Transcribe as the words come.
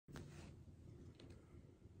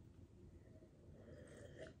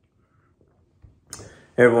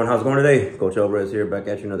Hey everyone, how's it going today? Coach Alvarez here, back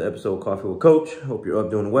at you another episode of Coffee with Coach. Hope you're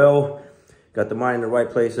up doing well. Got the mind in the right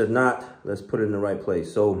place. If not, let's put it in the right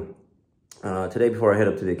place. So today, before I head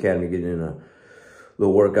up to the academy, getting in a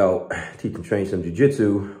little workout, teach and train some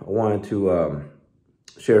jiu-jitsu, I wanted to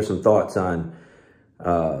share some thoughts on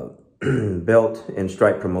belt and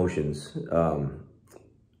stripe promotions.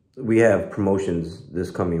 We have promotions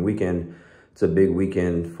this coming weekend. It's a big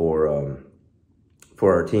weekend for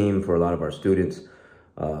our team, for a lot of our students.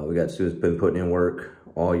 We got students been putting in work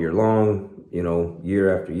all year long, you know,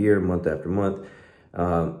 year after year, month after month.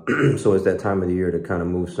 So it's that time of the year to kind of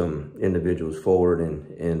move some individuals forward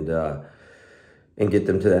and get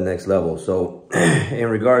them to that next level. So in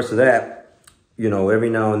regards to that, you know, every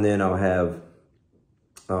now and then I'll have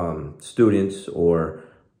students or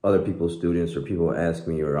other people's students or people ask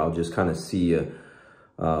me, or I'll just kind of see a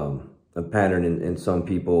pattern in some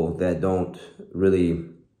people that don't really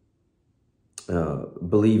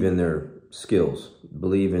believe in their skills,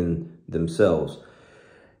 believe in themselves,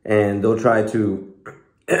 and they'll try to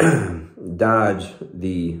dodge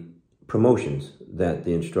the promotions that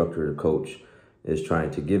the instructor or coach is trying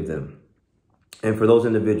to give them. And for those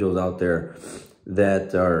individuals out there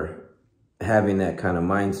that are having that kind of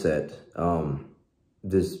mindset,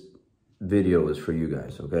 this video is for you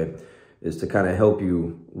guys, okay? Is to kind of help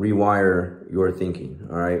you rewire your thinking,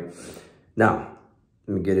 all right? Now,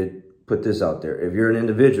 let me put this out there. If you're an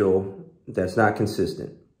individual that's not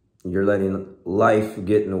consistent, you're letting life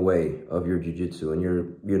get in the way of your jiu-jitsu, and you're,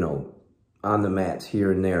 you know, on the mats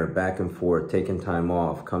here and there, back and forth, taking time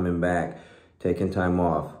off, coming back, taking time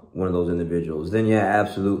off, one of those individuals, then yeah,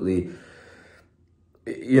 absolutely,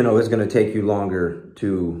 you know, it's going to take you longer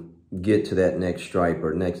to get to that next stripe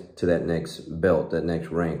or to that next belt, that next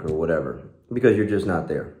rank or whatever, because you're just not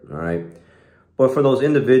there, all right? But for those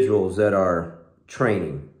individuals that are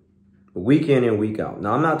training week in and week out.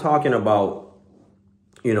 Now, I'm not talking about,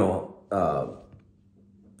 you know,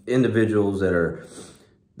 individuals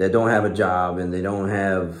that don't have a job and they don't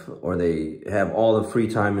have, or they have all the free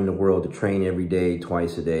time in the world to train every day,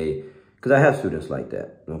 twice a day. Because I have students like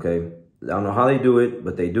that, okay? I don't know how they do it,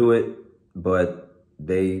 but they do it, but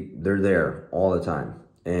they're there all the time.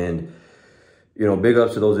 And, you know, big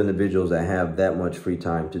ups to those individuals that have that much free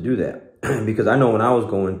time to do that. Because I know when I was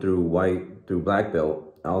going through black belt,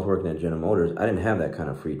 I was working at General Motors, I didn't have that kind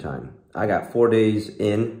of free time. I got 4 days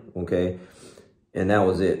in, okay, and that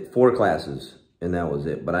was it. 4 classes, and that was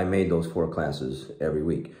it. But I made those 4 classes every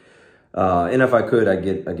week. And if I could, I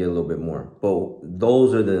get a little bit more. But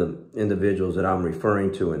those are the individuals that I'm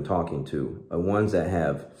referring to and talking to, ones that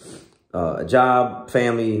have a job,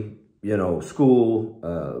 family, you know,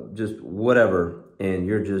 school, just whatever, and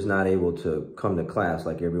you're just not able to come to class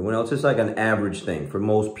like everyone else. It's like an average thing for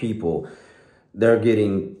most people. They're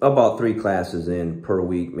getting about 3 classes in per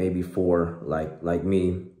week, maybe 4, like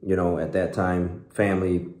me, you know, at that time,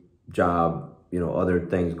 family, job, you know, other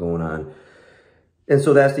things going on. And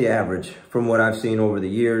so that's the average from what I've seen over the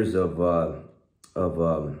years of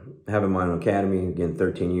having my own academy. Again,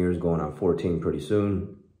 13 years, going on 14 pretty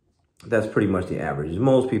soon. That's pretty much the average.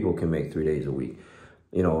 Most people can make 3 days a week,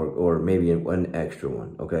 you know, or maybe an extra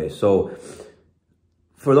one, okay? So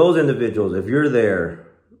for those individuals, if you're there,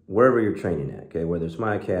 wherever you're training at, okay, whether it's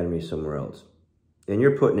my academy, somewhere else, and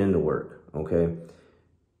you're putting in the work, okay,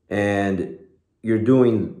 and you're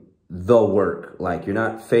doing the work, like you're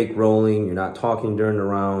not fake rolling, you're not talking during the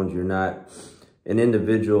rounds, you're not an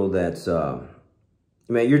individual that's,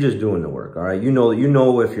 man, you're just doing the work, all right? You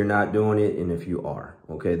know if you're not doing it and if you are,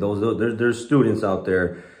 okay? There's students out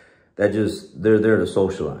there that they're there to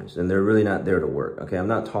socialize, and they're really not there to work, okay? I'm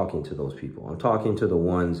not talking to those people. I'm talking to the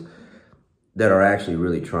ones that are actually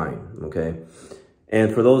really trying, okay?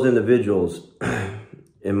 And for those individuals,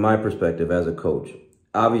 in my perspective as a coach,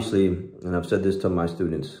 obviously, and I've said this to my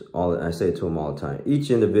students, I say it to them all the time,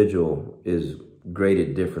 each individual is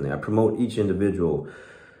graded differently. I promote each individual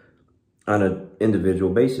on an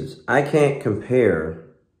individual basis. I can't compare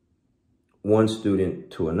one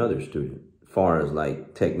student to another student, as far as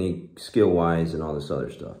like technique, skill-wise, and all this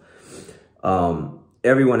other stuff.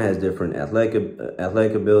 Everyone has different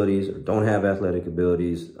athletic abilities, or don't have athletic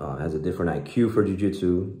abilities, has a different IQ for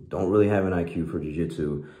jiu-jitsu, don't really have an IQ for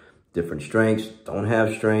jiu-jitsu, different strengths, don't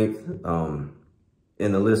have strength, and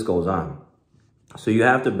the list goes on. So you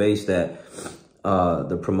have to base that,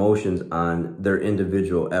 the promotions on their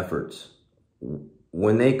individual efforts.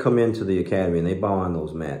 When they come into the academy and they bow on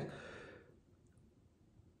those mats,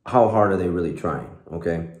 how hard are they really trying,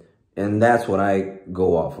 okay? And that's what I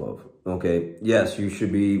go off of. Okay, yes, you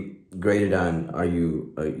should be graded on, are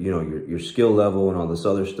you, you know, your skill level and all this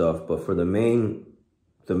other stuff. But for the main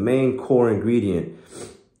the main core ingredient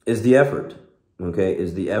is the effort, okay,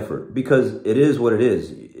 is the effort, because it is what it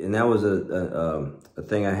is. And that was a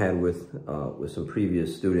thing I had with some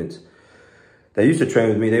previous students that used to train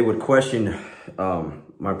with me. They would question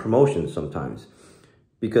my promotions sometimes,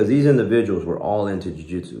 because these individuals were all into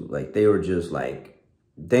jiu-jitsu. Like, they were just like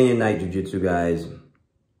day and night jiu-jitsu guys.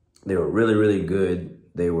 They were really, really good.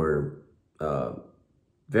 They were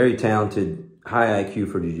very talented, high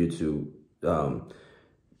IQ for jiu-jitsu.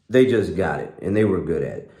 They just got it, and they were good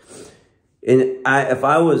at it. And if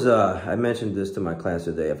I was, I mentioned this to my class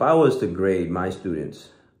today, if I was to grade my students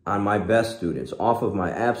on my best students, off of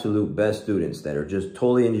my absolute best students that are just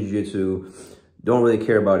totally in jiu-jitsu, don't really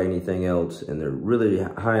care about anything else, and they're really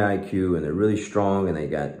high IQ, and they're really strong, and they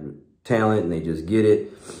got talent, and they just get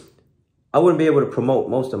it, I wouldn't be able to promote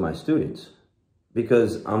most of my students,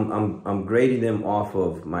 because I'm grading them off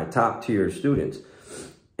of my top tier students,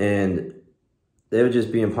 and it would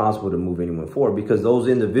just be impossible to move anyone forward, because those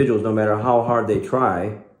individuals, no matter how hard they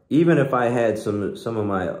try, even if I had some of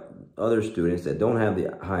my other students that don't have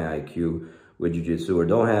the high IQ with jiu-jitsu, or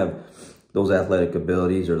don't have those athletic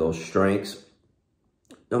abilities or those strengths,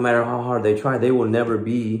 no matter how hard they try, they will never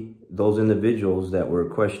be those individuals that were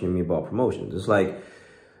questioning me about promotions. It's like,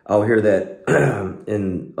 I'll hear that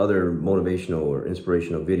in other motivational or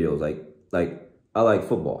inspirational videos, like I like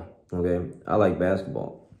football, okay? I like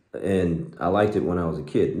basketball, and I liked it when I was a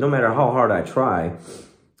kid. No matter how hard I try,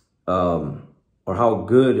 or how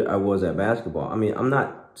good I was at basketball. I mean, I'm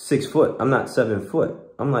not 6 foot. I'm not 7 foot.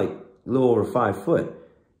 I'm like a little over 5 foot.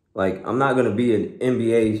 Like, I'm not going to be an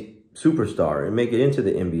NBA superstar and make it into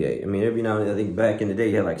the NBA. I mean, every now and then, I think back in the day,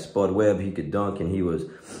 you had like Spud Webb. He could dunk, and he was,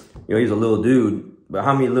 he's a little dude. But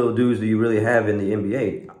how many little dudes do you really have in the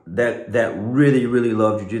NBA that really, really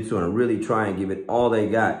love jiu-jitsu and really try and give it all they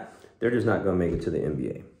got? They're just not going to make it to the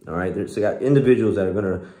NBA, all right? There's got individuals that are going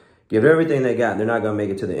to give everything they got, and they're not going to make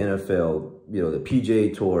it to the NFL, the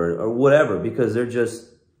PGA Tour or whatever, because they're just,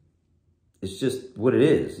 it's just what it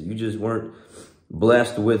is. You just weren't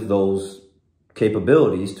blessed with those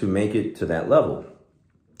capabilities to make it to that level.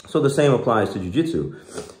 So the same applies to jiu-jitsu.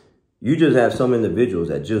 You just have some individuals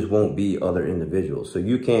that just won't be other individuals. So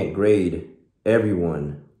you can't grade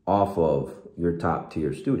everyone off of your top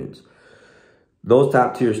tier students. Those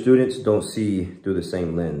top tier students don't see through the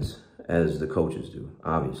same lens as the coaches do,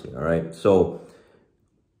 obviously, all right? So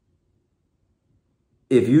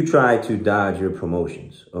if you try to dodge your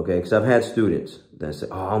promotions, okay, because I've had students that say,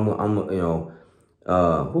 oh,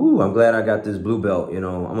 I'm glad I got this blue belt, I'm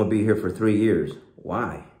gonna be here for 3 years.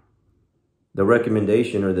 Why? The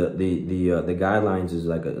recommendation or the guidelines is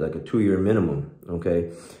like a 2-year minimum,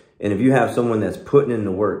 okay? And if you have someone that's putting in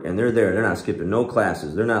the work and they're there, they're not skipping no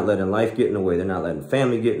classes, they're not letting life get in the way, they're not letting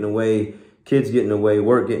family get in the way, kids get in the way,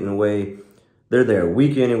 work get in the way. They're there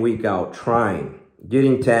week in and week out, trying,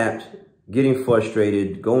 getting tapped, getting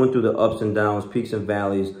frustrated, going through the ups and downs, peaks and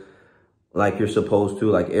valleys, like you're supposed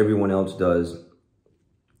to, like everyone else does.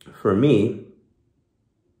 For me,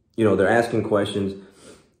 they're asking questions.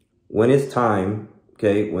 When it's time,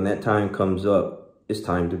 okay, when that time comes up, it's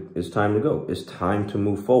time to go. It's time to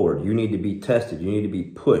move forward. You need to be tested. You need to be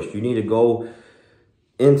pushed. You need to go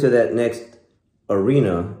into that next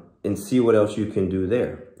arena and see what else you can do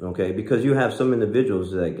there, okay? Because you have some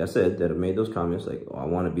individuals, like I said, that have made those comments like, oh, I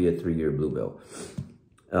want to be a 3-year blue belt.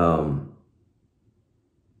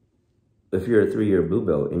 If you're a 3-year blue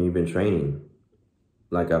belt and you've been training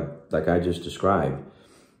like I just described,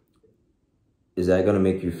 is that going to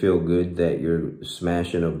make you feel good that you're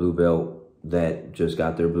smashing a blue belt that just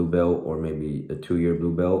got their blue belt, or maybe a 2-year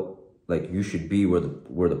blue belt? Like, you should be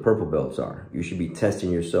where the purple belts are. You should be testing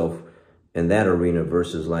yourself in that arena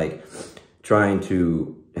versus like trying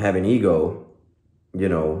to have an ego,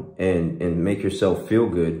 and make yourself feel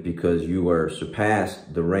good because you are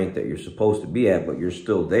surpassed the rank that you're supposed to be at, but you're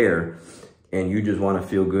still there, and you just want to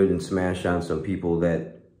feel good and smash on some people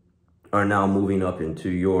that are now moving up into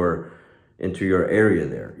your area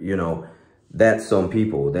there. That's some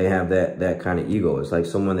people. They have that kind of ego. It's like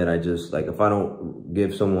someone that I just, like, if I don't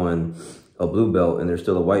give someone a blue belt and they're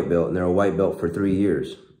still a white belt and they're a white belt for 3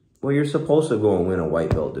 years, well, you're supposed to go and win a white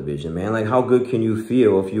belt division, man. Like, how good can you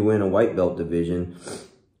feel if you win a white belt division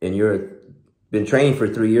and been training for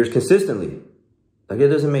 3 years consistently? Like, it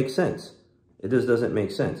doesn't make sense. It just doesn't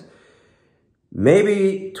make sense.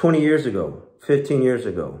 Maybe 20 years ago, 15 years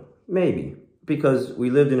ago, maybe, because we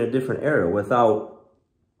lived in a different era without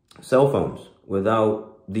cell phones,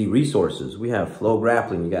 without the resources. We have Flow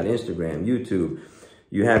Grappling, you got Instagram, YouTube,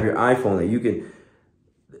 you have your iPhone that you can.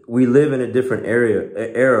 We live in a different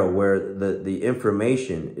era where the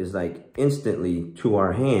information is like instantly to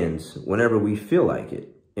our hands whenever we feel like it.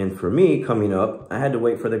 And for me, coming up, I had to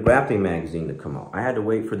wait for the grappling magazine to come out. I had to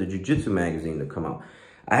wait for the jiu-jitsu magazine to come out.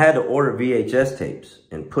 I had to order VHS tapes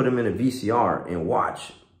and put them in a VCR and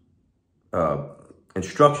watch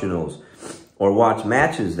instructionals or watch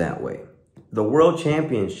matches that way. The World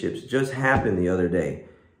Championships just happened the other day.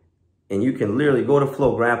 And you can literally go to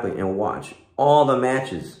Flow Grappling and watch all the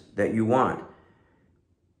matches that you want.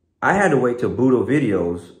 I had to wait till Budo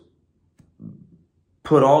Videos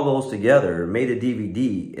put all those together, made a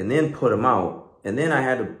DVD, and then put them out. And then I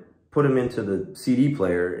had to put them into the CD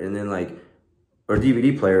player and then or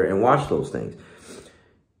DVD player and watch those things.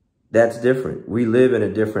 That's different. We live in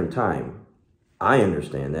a different time. I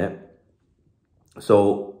understand that.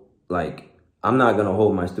 So, I'm not going to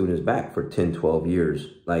hold my students back for 10, 12 years.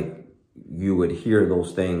 You would hear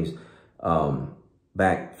those things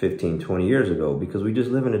back 15, 20 years ago, because we just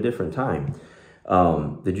live in a different time.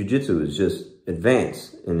 The jiu-jitsu is just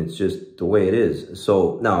advanced, and it's just the way it is.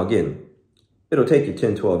 So now, again, it'll take you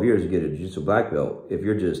 10, 12 years to get a jiu-jitsu black belt if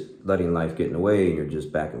you're just letting life get in the way and you're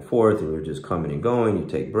just back and forth and you're just coming and going, you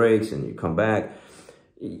take breaks and you come back.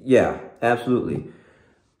 Yeah, absolutely.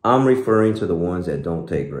 I'm referring to the ones that don't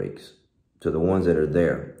take breaks, to the ones that are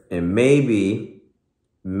there. And maybe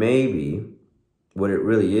what it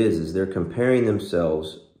really is they're comparing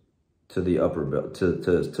themselves to the upper belt,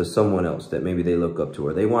 to someone else that maybe they look up to,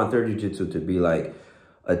 or they want their jiu-jitsu to be like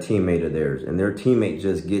a teammate of theirs, and their teammate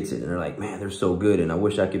just gets it and they're like, man, they're so good and I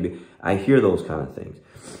wish I could be. I hear those kind of things,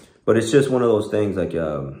 but it's just one of those things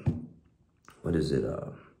what is it?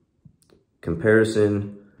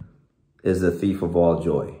 Comparison is the thief of all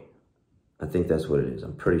joy. I think that's what it is.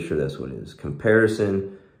 I'm pretty sure that's what it is.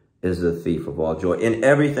 Comparison is the thief of all joy in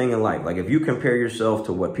everything in life. If you compare yourself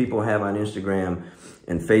to what people have on Instagram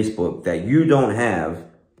and Facebook that you don't have,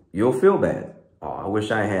 you'll feel bad. Oh, I wish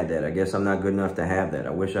I had that. I guess I'm not good enough to have that. I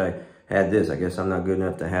wish I had this. I guess I'm not good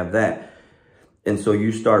enough to have that. And so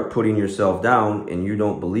you start putting yourself down, and you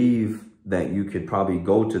don't believe that you could probably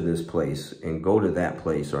go to this place and go to that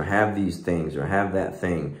place, or have these things, or have that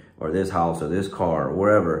thing, or this house, or this car, or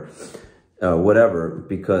whatever,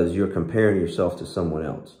 because you're comparing yourself to someone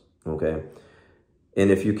else. Okay. And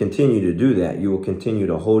if you continue to do that, you will continue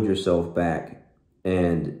to hold yourself back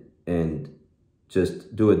and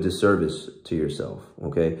just do a disservice to yourself.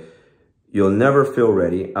 Okay. You'll never feel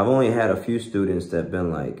ready. I've only had a few students that have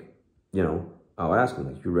been like, I'll ask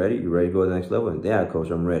them, you ready? You ready to go to the next level? And yeah,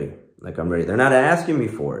 coach, I'm ready. I'm ready. They're not asking me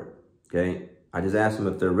for it. Okay. I just ask them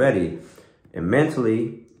if they're ready, and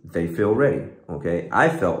mentally they feel ready. Okay. I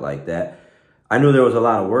felt like that. I knew there was a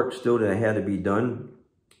lot of work still that had to be done,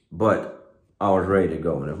 but I was ready to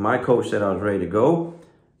go. And if my coach said I was ready to go,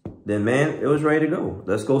 then, man, it was ready to go.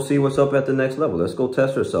 Let's go see what's up at the next level. Let's go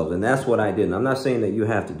test ourselves. And that's what I did. And I'm not saying that you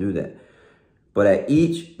have to do that. But at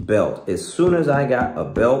each belt, as soon as I got a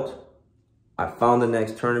belt, I found the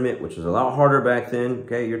next tournament, which was a lot harder back then.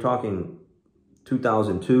 Okay, you're talking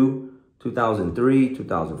 2002, 2003,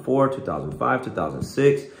 2004, 2005,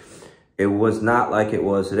 2006. It was not like it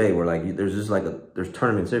was today, where there's just there's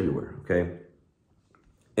tournaments everywhere. Okay.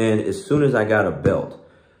 And as soon as I got a belt,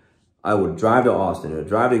 I would drive to Austin, I'd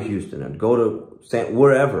drive to Houston, I'd go to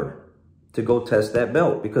wherever to go test that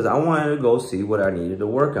belt, because I wanted to go see what I needed to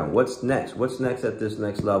work on. What's next? What's next at this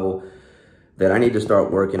next level that I need to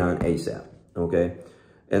start working on ASAP? Okay.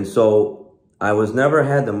 And so I never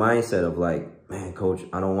had the mindset of man, coach,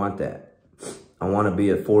 I don't want that. I want to be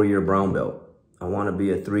a 4-year brown belt. I want to be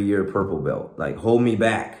a 3-year purple belt. Hold me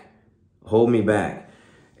back. Hold me back.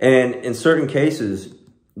 And in certain cases,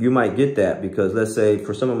 you might get that, because let's say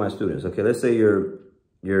for some of my students, okay, let's say you're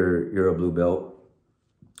a blue belt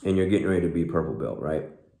and you're getting ready to be purple belt, right?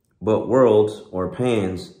 But Worlds or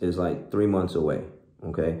Pans is 3 months away.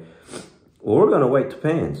 Okay. Well, we're going to wait to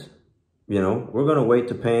Pans. We're going to wait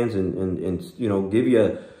to Pans and give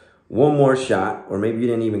you one more shot, or maybe you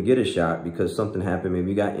didn't even get a shot because something happened. Maybe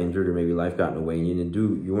you got injured, or maybe life got in the way and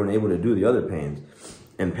you weren't able to do the other Pans.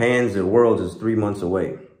 And Pans and Worlds is 3 months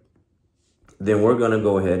away. Then we're going to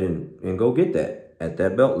go ahead and go get that at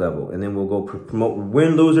that belt level. And then we'll go promote,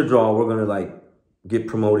 win, lose, or draw. We're going to get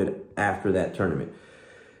promoted after that tournament,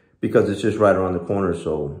 because it's just right around the corner.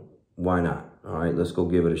 So why not? All right, let's go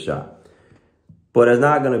give it a shot. But it's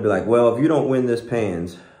not going to be well, if you don't win this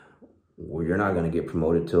Pans, well, you're not going to get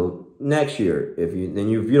promoted till next year. If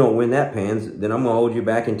you don't win that Pans, then I'm going to hold you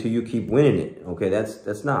back until you keep winning it. Okay,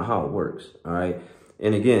 that's not how it works. All right.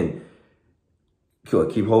 And again,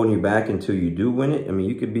 keep holding you back until you do win it. I mean,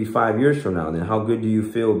 you could be 5 years from now. Then how good do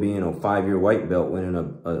you feel being a 5-year white belt, winning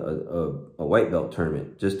a white belt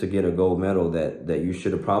tournament just to get a gold medal that you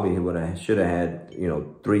should have had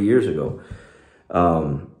 3 years ago?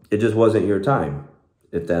 It just wasn't your time.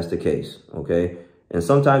 if that's the case, okay? And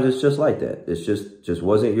sometimes it's just like that. It's just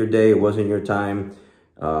wasn't your day. It wasn't your time.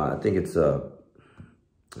 I think it's, it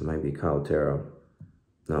might be Caltera.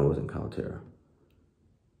 No, it wasn't Caltera.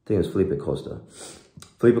 I think it was Felipe Costa.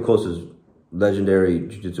 Felipe Costa's legendary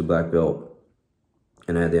jiu-jitsu black belt.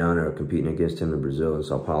 And I had the honor of competing against him in Brazil, in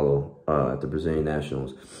Sao Paulo, at the Brazilian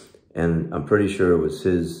Nationals. And I'm pretty sure it was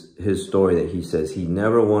his story that he says he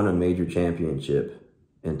never won a major championship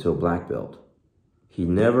until black belt. He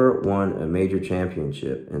never won a major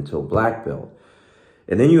championship until black belt.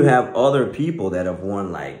 And then you have other people that have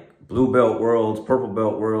won like blue belt worlds, purple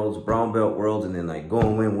belt worlds, brown belt worlds, and then like go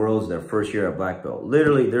and win worlds their first year at black belt.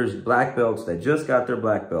 Literally, there's black belts that just got their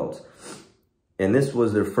black belts. And this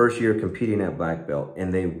was their first year competing at black belt,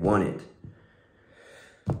 and they won it.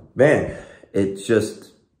 Man, it's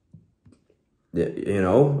just, you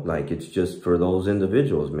know, like it's just for those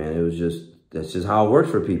individuals, man. It was just, that's just how it works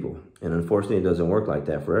for people. And unfortunately, it doesn't work like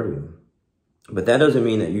that for everyone. But that doesn't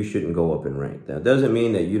mean that you shouldn't go up in rank. That doesn't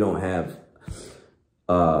mean that you don't have,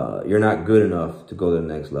 you're not good enough to go to the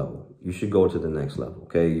next level. You should go to the next level,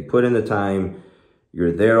 okay? You put in the time.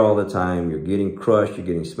 You're there all the time. You're getting crushed. You're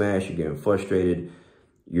getting smashed. You're getting frustrated.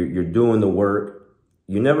 You're doing the work.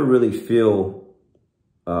 You never really feel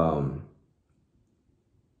good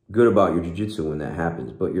about your jiu-jitsu when that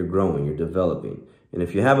happens, but you're growing. You're developing. And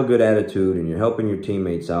if you have a good attitude and you're helping your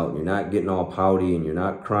teammates out, and you're not getting all pouty, and you're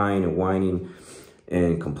not crying and whining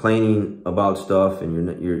and complaining about stuff, and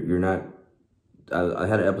you're not. I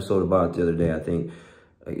had an episode about it the other day, I think.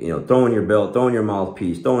 You know, throwing your belt, throwing your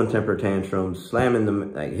mouthpiece, throwing temper tantrums, slamming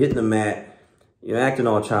them, like hitting the mat, you know, acting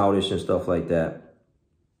all childish and stuff like that,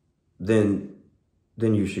 then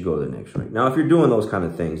you should go to the next rank. Now, if you're doing those kind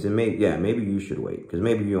of things, then maybe you should wait, because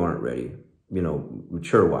maybe you aren't ready, you know,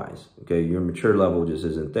 mature-wise, okay? Your mature level just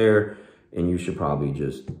isn't there, and you should probably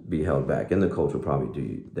just be held back, and the coach will probably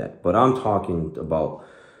do that. But I'm talking about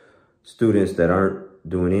students that aren't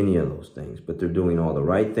doing any of those things, but they're doing all the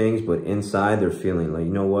right things, but inside they're feeling like,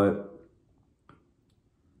 you know what?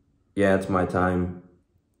 Yeah, it's my time,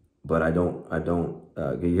 but I don't,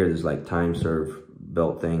 you hear this like time serve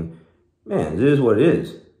belt thing. Man, it is what it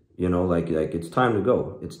is. You know, like it's time to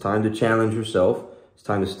go. It's time to challenge yourself. It's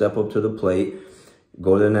time to step up to the plate,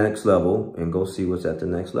 go to the next level, and go see what's at the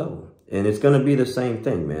next level. And it's going to be the same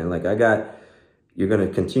thing, man. Like you're going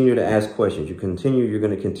to continue to ask questions. You're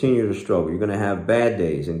going to continue to struggle. You're going to have bad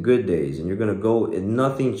days and good days, and you're going to go, and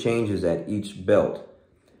nothing changes at each belt.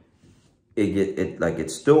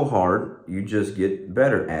 It's still hard. You just get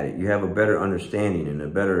better at it. You have a better understanding and a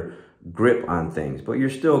better grip on things, but you're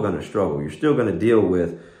still going to struggle. You're still going to deal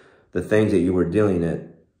with the things that you were dealing at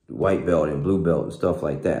white belt and blue belt and stuff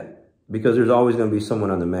like that, because there's always going to be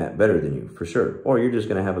someone on the mat better than you, for sure. Or you're just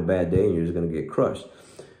going to have a bad day and you're just going to get crushed.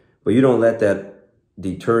 But you don't let that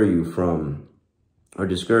deter you from, or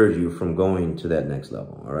discourage you from going to that next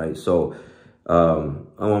level. All right. So I don't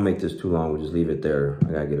want to make this too long. We'll just leave it there.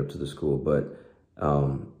 I got to get up to the school. But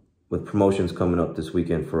with promotions coming up this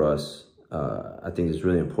weekend for us, I think it's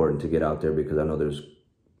really important to get out there, because I know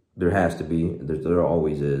there has to be, there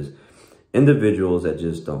always is, individuals that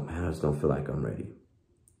just don't feel like I'm ready.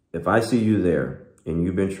 If I see you there and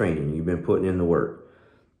you've been training, you've been putting in the work,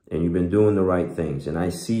 and you've been doing the right things, and I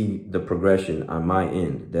see the progression on my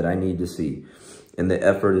end that I need to see, and the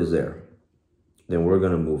effort is there, then we're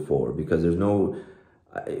going to move forward, because there's no,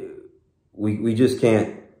 we just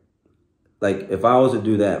can't, like, if I was to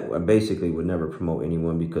do that, I basically would never promote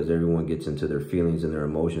anyone, because everyone gets into their feelings and their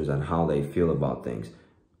emotions on how they feel about things.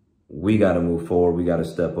 We got to move forward. We got to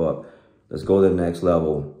step up. Let's go to the next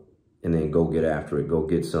level, and then go get after it. Go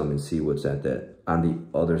get some and see what's at that, on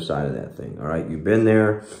the other side of that thing. All right. You've been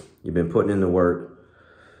there. You've been putting in the work.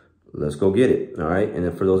 Let's go get it. All right. And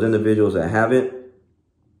then for those individuals that haven't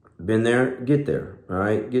been there, get there. All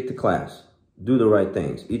right. Get to class. Do the right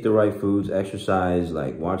things. Eat the right foods. Exercise.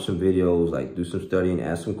 Like, watch some videos. Like, do some studying.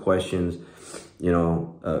 Ask some questions. You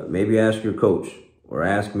know, maybe ask your coach, or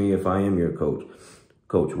ask me if I am your coach.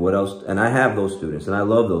 Coach, what else? And I have those students, and I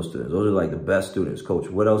love those students. Those are like the best students. Coach,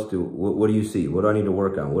 what else what do you see? What do I need to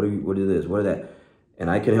work on? What is this? What is that? And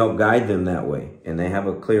I can help guide them that way. And they have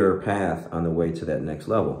a clearer path on the way to that next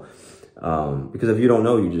level. Because if you don't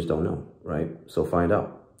know, you just don't know, right? So find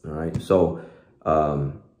out, all right? So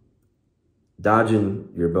dodging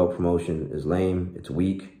your belt promotion is lame. It's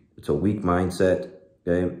weak. It's a weak mindset,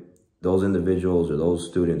 okay? Those individuals or those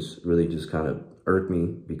students really just kind of irk me,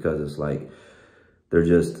 because it's like, they're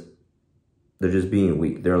just being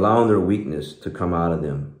weak. They're allowing their weakness to come out of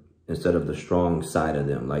them instead of the strong side of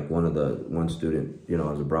them. Like one student, you know,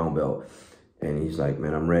 has a brown belt, and he's like,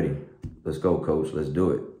 man, I'm ready. Let's go, coach. Let's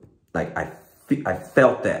do it. Like, I I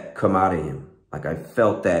felt that come out of him. Like I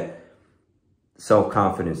felt that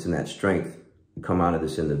self-confidence and that strength come out of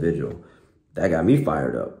this individual. That got me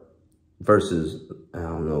fired up. Versus, I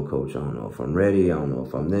don't know, coach, I don't know if I'm ready. I don't know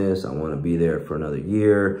if I'm this. I want to be there for another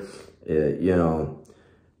year. You know,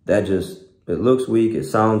 that just, it looks weak. It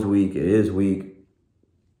sounds weak. It is weak.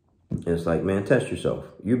 And it's like, man, test yourself.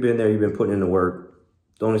 You've been there. You've been putting in the work.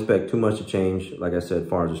 Don't expect too much to change. Like I said, as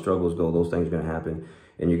far as the struggles go, those things are going to happen.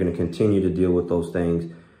 And you're going to continue to deal with those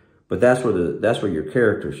things. But that's where your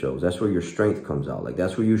character shows. That's where your strength comes out. Like,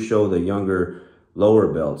 that's where you show the younger,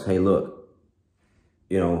 lower belts, hey, look,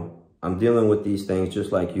 you know, I'm dealing with these things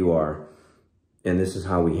just like you are. And this is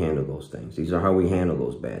how we handle those things. These are how we handle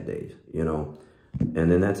those bad days, you know.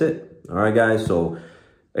 And then that's it. All right, guys. So,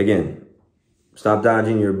 again, stop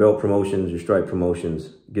dodging your belt promotions, your stripe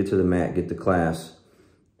promotions. Get to the mat, get to class,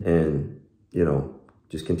 and, you know,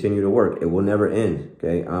 just continue to work. It will never end,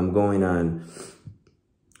 okay? I'm going on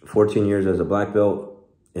 14 years as a black belt,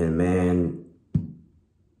 and, man,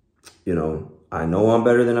 you know, I know I'm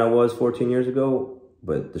better than I was 14 years ago,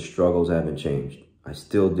 but the struggles haven't changed. I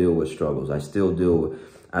still deal with struggles.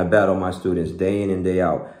 I battle my students day in and day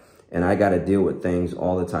out, and I got to deal with things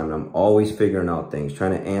all the time. And I'm always figuring out things,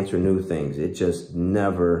 trying to answer new things. It just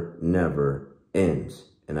never ends.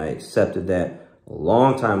 And I accepted that a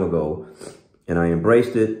long time ago, and I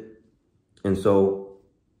embraced it. And so,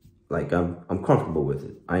 like, I'm comfortable with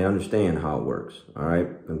it. I understand how it works. All right.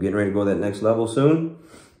 I'm getting ready to go to that next level soon.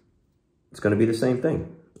 It's going to be the same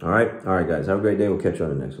thing. All right, guys. Have a great day. We'll catch you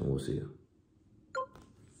on the next one. We'll see you.